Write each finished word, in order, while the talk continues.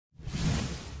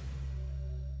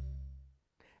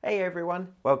Hey everyone,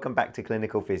 welcome back to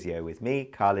Clinical Physio with me,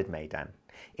 Khalid Maidan.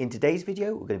 In today's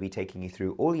video, we're going to be taking you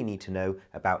through all you need to know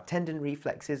about tendon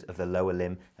reflexes of the lower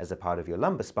limb as a part of your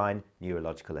lumbar spine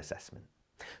neurological assessment.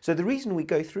 So the reason we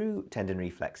go through tendon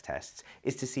reflex tests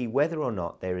is to see whether or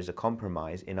not there is a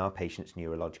compromise in our patient's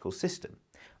neurological system,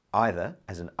 either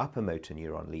as an upper motor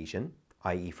neuron lesion,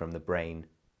 i.e. from the brain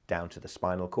down to the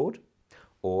spinal cord,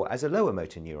 or as a lower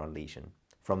motor neuron lesion,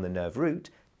 from the nerve root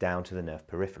down to the nerve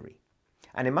periphery.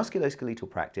 And in musculoskeletal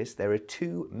practice, there are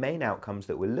two main outcomes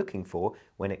that we're looking for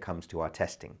when it comes to our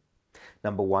testing.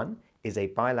 Number one is a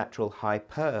bilateral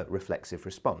hyper-reflexive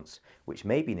response, which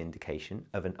may be an indication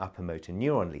of an upper motor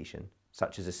neuron lesion,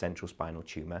 such as a central spinal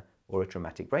tumour or a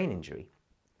traumatic brain injury.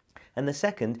 And the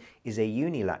second is a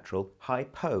unilateral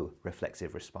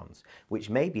hypo-reflexive response, which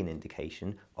may be an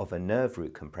indication of a nerve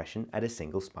root compression at a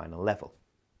single spinal level.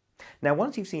 Now,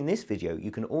 once you've seen this video,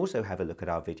 you can also have a look at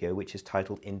our video which is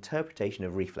titled Interpretation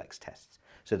of Reflex Tests,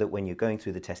 so that when you're going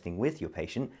through the testing with your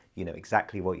patient, you know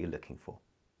exactly what you're looking for.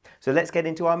 So let's get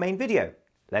into our main video.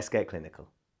 Let's get clinical.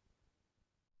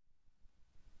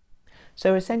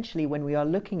 So essentially, when we are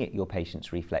looking at your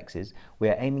patient's reflexes, we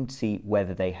are aiming to see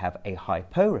whether they have a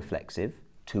hyporeflexive,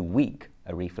 too weak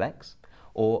a reflex,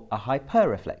 or a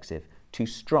hyperreflexive, too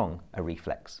strong a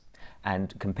reflex,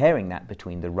 and comparing that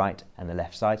between the right and the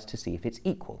left sides to see if it's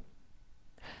equal.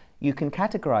 You can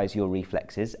categorize your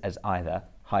reflexes as either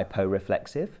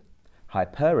hyporeflexive,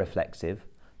 hyperreflexive,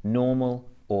 normal,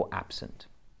 or absent.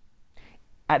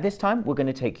 At this time, we're going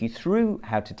to take you through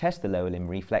how to test the lower limb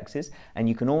reflexes, and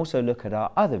you can also look at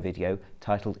our other video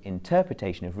titled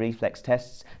Interpretation of Reflex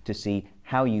Tests to see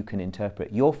how you can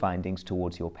interpret your findings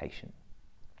towards your patient.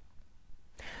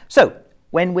 So,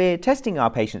 when we're testing our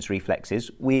patient's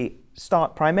reflexes, we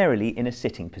start primarily in a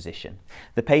sitting position.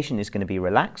 The patient is going to be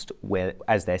relaxed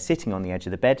as they're sitting on the edge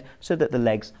of the bed so that the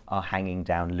legs are hanging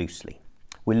down loosely.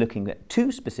 We're looking at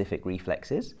two specific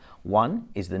reflexes. One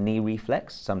is the knee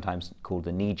reflex, sometimes called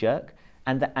the knee jerk,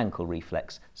 and the ankle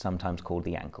reflex, sometimes called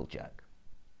the ankle jerk.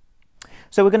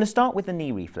 So we're going to start with the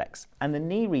knee reflex, and the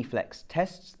knee reflex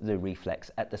tests the reflex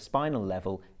at the spinal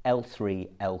level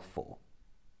L3, L4.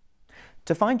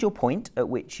 To find your point at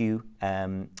which you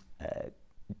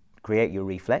create your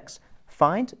reflex,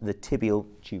 find the tibial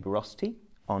tuberosity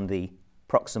on the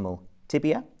proximal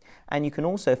tibia, and you can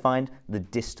also find the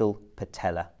distal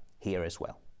patella here as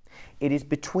well. It is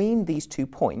between these 2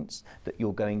 points that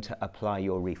you're going to apply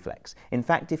your reflex. In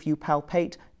fact, if you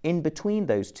palpate in between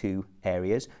those 2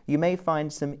 areas, you may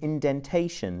find some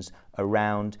indentations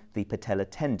around the patella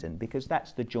tendon, because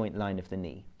that's the joint line of the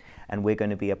knee. And we're going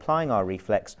to be applying our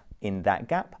reflex in that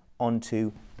gap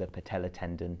onto the patella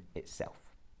tendon itself.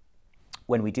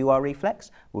 When we do our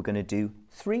reflex, we're going to do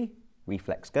 3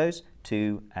 reflex goes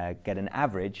to get an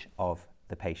average of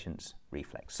the patient's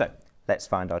reflex. So let's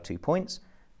find our 2 points.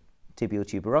 Tibial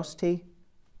tuberosity,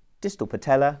 distal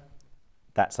patella,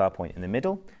 that's our point in the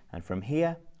middle. And from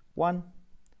here, 1,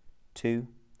 2,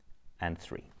 and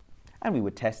 3. And we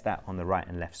would test that on the right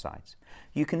and left sides.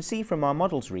 You can see from our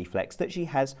model's reflex that she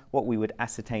has what we would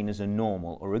ascertain as a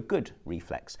normal or a good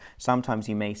reflex. Sometimes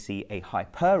you may see a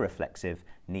hyperreflexive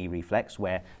knee reflex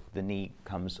where the knee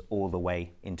comes all the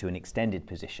way into an extended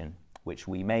position, which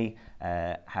we may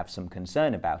have some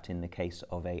concern about in the case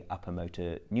of a upper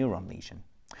motor neuron lesion.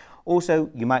 Also,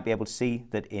 you might be able to see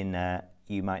that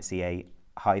you might see a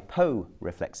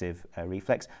hyporeflexive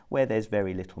reflex where there's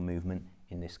very little movement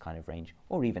in this kind of range,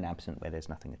 or even absent where there's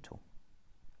nothing at all.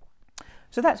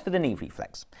 So that's for the knee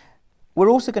reflex. We're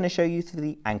also going to show you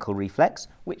the ankle reflex,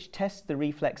 which tests the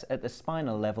reflex at the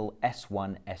spinal level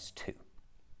S1, S2.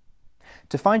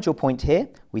 To find your point here,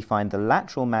 we find the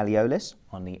lateral malleolus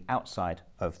on the outside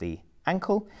of the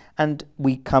ankle, and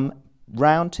we come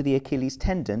round to the Achilles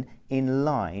tendon in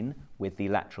line with the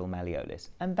lateral malleolus,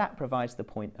 and that provides the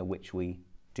point at which we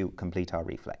complete our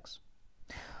reflex.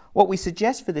 What we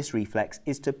suggest for this reflex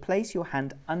is to place your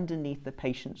hand underneath the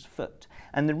patient's foot.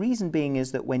 And the reason being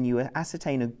is that when you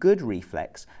ascertain a good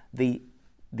reflex, the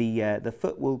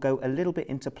foot will go a little bit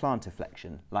into plantar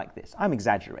flexion, like this. I'm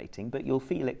exaggerating, but you'll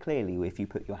feel it clearly if you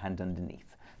put your hand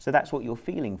underneath. So that's what you're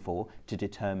feeling for to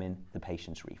determine the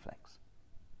patient's reflex.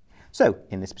 So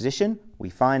in this position, we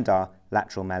find our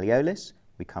lateral malleolus,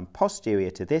 we come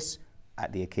posterior to this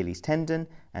at the Achilles tendon,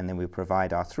 and then we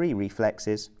provide our 3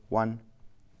 reflexes, 1,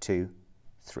 2,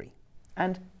 3.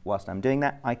 And whilst I'm doing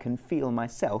that, I can feel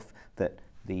myself that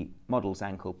the model's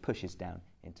ankle pushes down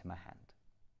into my hand.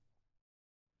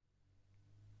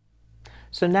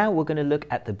 So now we're going to look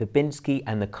at the Babinski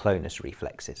and the Clonus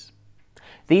reflexes.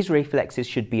 These reflexes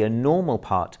should be a normal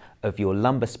part of your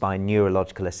lumbar spine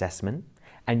neurological assessment,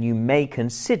 and you may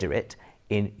consider it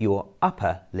in your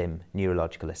upper limb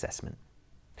neurological assessment.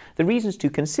 The reasons to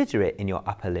consider it in your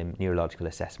upper limb neurological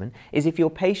assessment is if your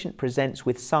patient presents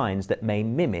with signs that may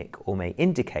mimic or may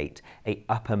indicate an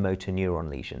upper motor neuron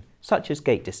lesion, such as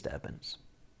gait disturbance.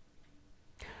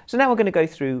 So now we're going to go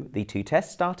through the two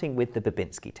tests, starting with the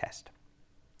Babinski test.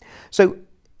 So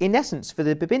in essence, for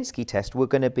the Babinski test, we're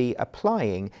going to be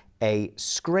applying a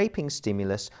scraping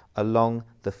stimulus along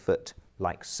the foot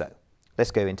like so.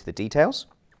 Let's go into the details.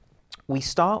 We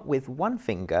start with one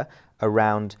finger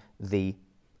around the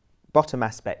bottom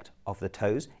aspect of the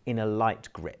toes in a light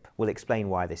grip. We'll explain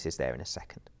why this is there in a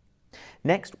second.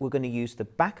 Next, we're going to use the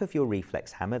back of your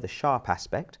reflex hammer, the sharp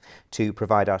aspect, to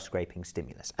provide our scraping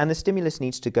stimulus. And the stimulus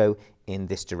needs to go in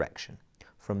this direction,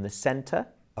 from the center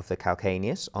of the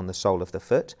calcaneus on the sole of the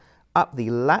foot, up the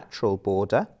lateral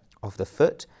border of the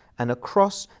foot, and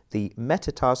across the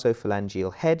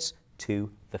metatarsophalangeal heads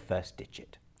to the first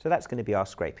digit. So that's going to be our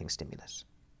scraping stimulus.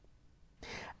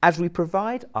 As we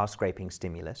provide our scraping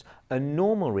stimulus, a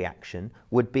normal reaction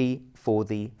would be for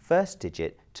the first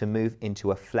digit to move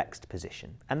into a flexed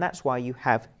position. And that's why you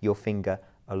have your finger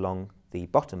along the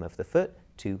bottom of the foot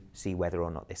to see whether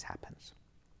or not this happens.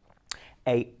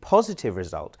 A positive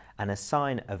result and a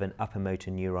sign of an upper motor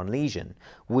neuron lesion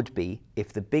would be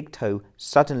if the big toe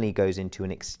suddenly goes into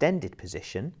an extended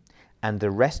position and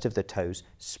the rest of the toes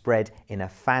spread in a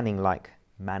fanning-like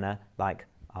manner like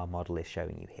our model is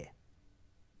showing you here.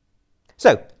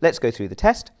 So let's go through the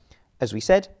test. As we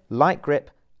said, light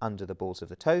grip under the balls of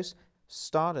the toes,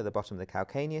 start at the bottom of the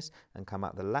calcaneus and come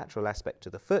up the lateral aspect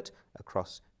of the foot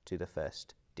across to the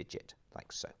first digit,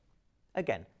 like so.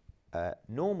 Again, a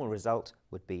normal result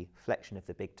would be flexion of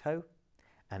the big toe,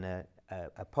 and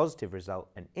a positive result,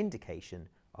 an indication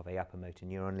of a upper motor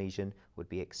neuron lesion, would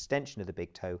be extension of the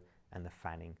big toe and the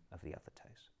fanning of the other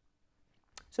toes.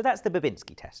 So that's the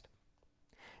Babinski test.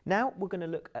 Now we're going to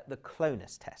look at the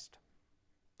Clonus test.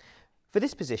 For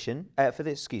this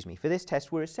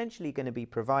test, we're essentially going to be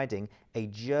providing a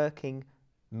jerking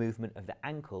movement of the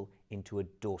ankle into a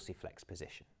dorsiflex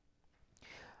position.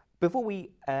 Before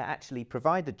we actually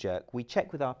provide the jerk, we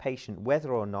check with our patient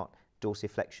whether or not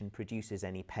dorsiflexion produces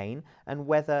any pain and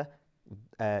whether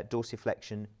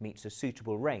dorsiflexion meets a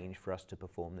suitable range for us to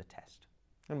perform the test.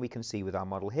 And we can see with our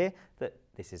model here that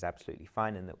this is absolutely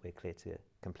fine and that we're clear to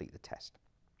complete the test.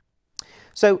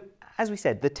 So, as we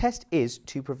said, the test is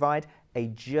to provide a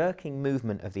jerking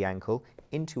movement of the ankle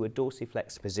into a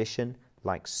dorsiflex position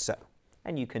like so.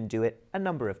 And you can do it a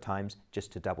number of times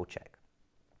just to double check.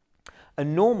 A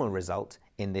normal result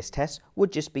in this test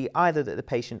would just be either that the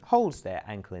patient holds their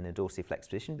ankle in a dorsiflex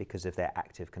position because of their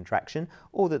active contraction,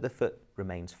 or that the foot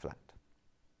remains flat.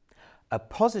 A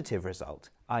positive result,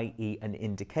 i.e. an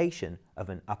indication of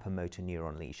an upper motor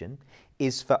neuron lesion,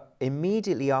 is for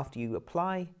immediately after you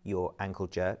apply your ankle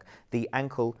jerk, the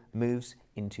ankle moves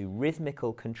into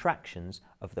rhythmical contractions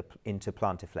into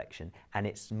plantar flexion, and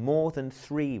it's more than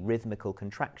 3 rhythmical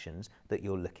contractions that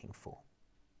you're looking for.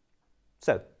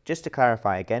 So, just to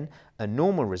clarify again, a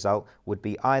normal result would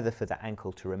be either for the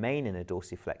ankle to remain in a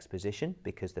dorsiflex position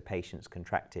because the patient's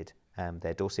contracted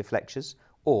their dorsiflexures,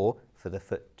 or for the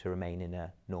foot to remain in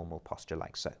a normal posture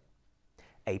like so.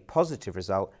 A positive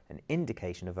result, an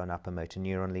indication of an upper motor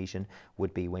neuron lesion,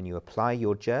 would be when you apply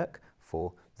your jerk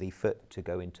for the foot to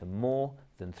go into more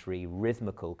than 3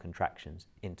 rhythmical contractions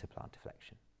into plantar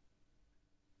flexion.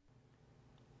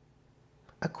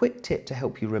 A quick tip to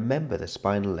help you remember the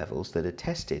spinal levels that are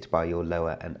tested by your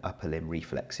lower and upper limb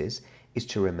reflexes is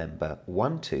to remember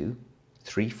 1, 2,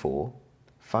 3, 4,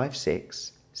 5,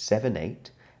 6, 7,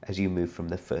 8 as you move from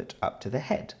the foot up to the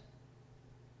head.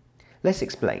 Let's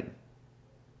explain.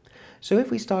 So if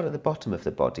we start at the bottom of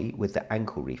the body with the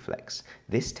ankle reflex,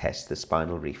 this tests the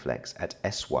spinal reflex at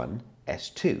S1,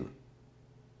 S2.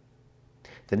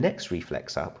 The next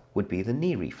reflex up would be the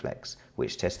knee reflex,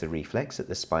 which tests the reflex at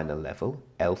the spinal level,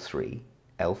 L3,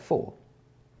 L4.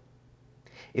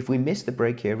 If we miss the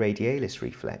brachioradialis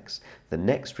reflex, the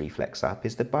next reflex up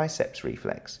is the biceps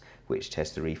reflex, which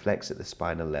tests the reflex at the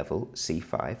spinal level,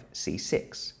 C5,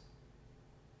 C6.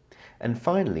 And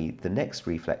finally, the next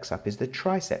reflex up is the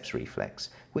triceps reflex,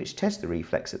 which tests the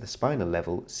reflex at the spinal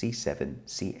level, C7,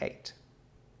 C8.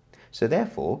 So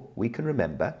therefore, we can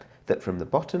remember that from the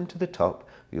bottom to the top,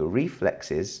 your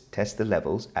reflexes test the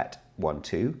levels at 1,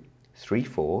 2, 3,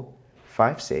 4,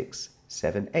 5, 6,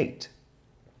 7, 8.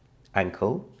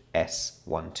 Ankle,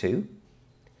 S1, 2.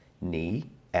 Knee,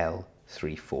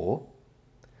 L3, 4.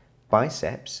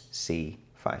 Biceps,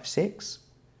 C5, 6.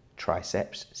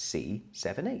 Triceps,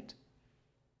 C7, 8.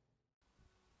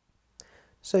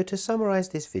 So to summarize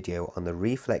this video on the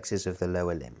reflexes of the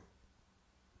lower limb,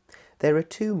 There are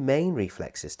two main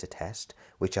reflexes to test,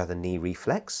 which are the knee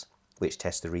reflex, which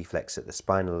tests the reflex at the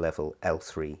spinal level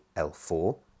L3,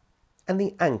 L4, and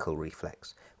the ankle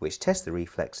reflex, which tests the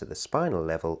reflex at the spinal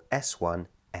level S1,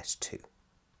 S2.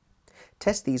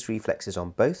 Test these reflexes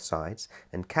on both sides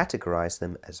and categorize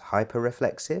them as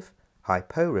hyperreflexive,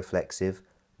 hyporeflexive,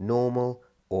 normal,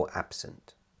 or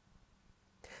absent.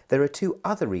 There are two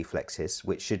other reflexes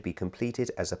which should be completed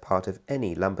as a part of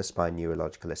any lumbar spine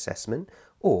neurological assessment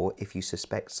or if you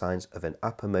suspect signs of an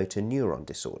upper motor neuron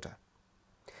disorder.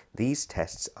 These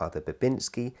tests are the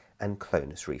Babinski and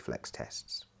Clonus reflex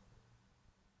tests.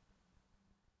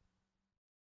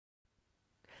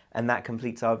 And that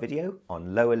completes our video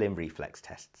on lower limb reflex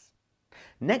tests.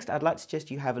 Next, I'd like to suggest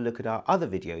you have a look at our other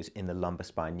videos in the lumbar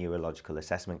spine neurological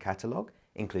assessment catalogue,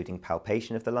 including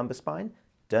palpation of the lumbar spine,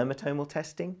 dermatomal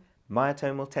testing,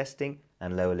 myotomal testing,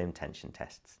 and lower limb tension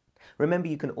tests. Remember,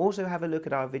 you can also have a look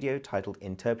at our video titled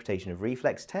Interpretation of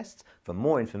Reflex Tests for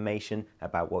more information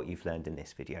about what you've learned in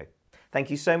this video. Thank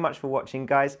you so much for watching,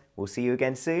 guys. We'll see you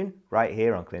again soon, right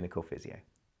here on Clinical Physio.